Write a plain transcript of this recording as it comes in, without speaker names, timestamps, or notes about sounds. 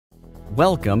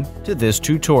Welcome to this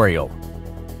tutorial.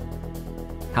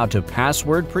 How to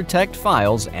password protect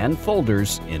files and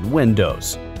folders in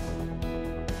Windows.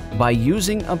 By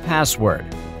using a password,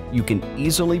 you can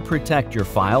easily protect your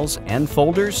files and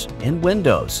folders in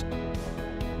Windows.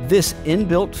 This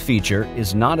inbuilt feature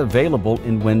is not available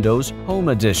in Windows Home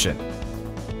Edition.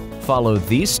 Follow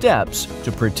these steps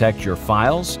to protect your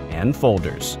files and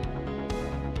folders.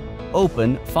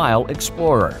 Open File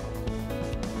Explorer.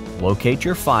 Locate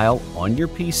your file on your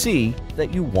PC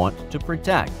that you want to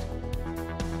protect.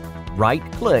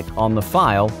 Right-click on the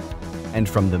file, and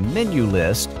from the menu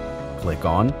list, click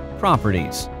on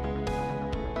Properties.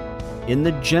 In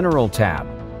the General tab,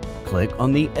 click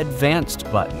on the Advanced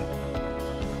button.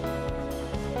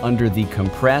 Under the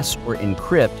Compress or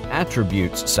Encrypt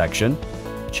Attributes section,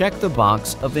 check the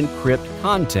box of Encrypt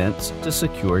Contents to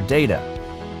secure data.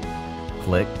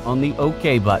 Click on the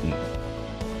OK button.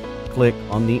 Click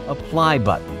on the Apply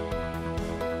button.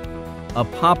 A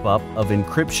pop-up of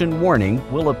Encryption Warning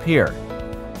will appear.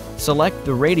 Select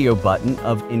the radio button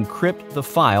of Encrypt the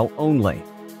file only.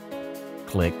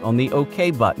 Click on the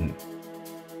OK button.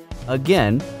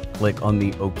 Again, click on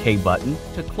the OK button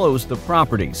to close the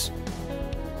properties.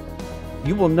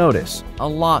 You will notice a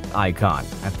lock icon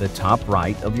at the top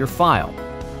right of your file.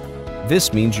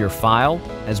 This means your file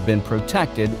has been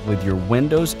protected with your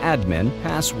Windows admin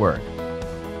password.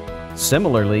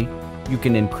 Similarly, you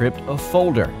can encrypt a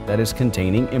folder that is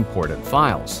containing important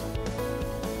files.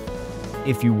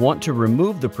 If you want to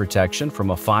remove the protection from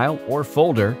a file or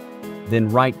folder, then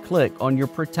right-click on your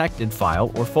protected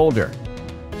file or folder.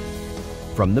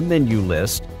 From the menu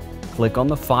list, click on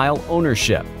the File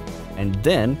Ownership, and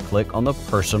then click on the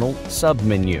Personal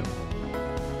submenu.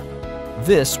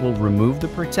 This will remove the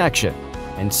protection,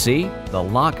 and see, the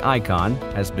lock icon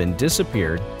has been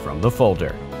disappeared from the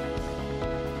folder.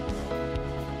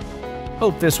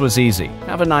 Hope this was easy.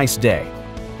 Have a nice day.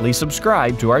 Please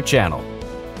subscribe to our channel.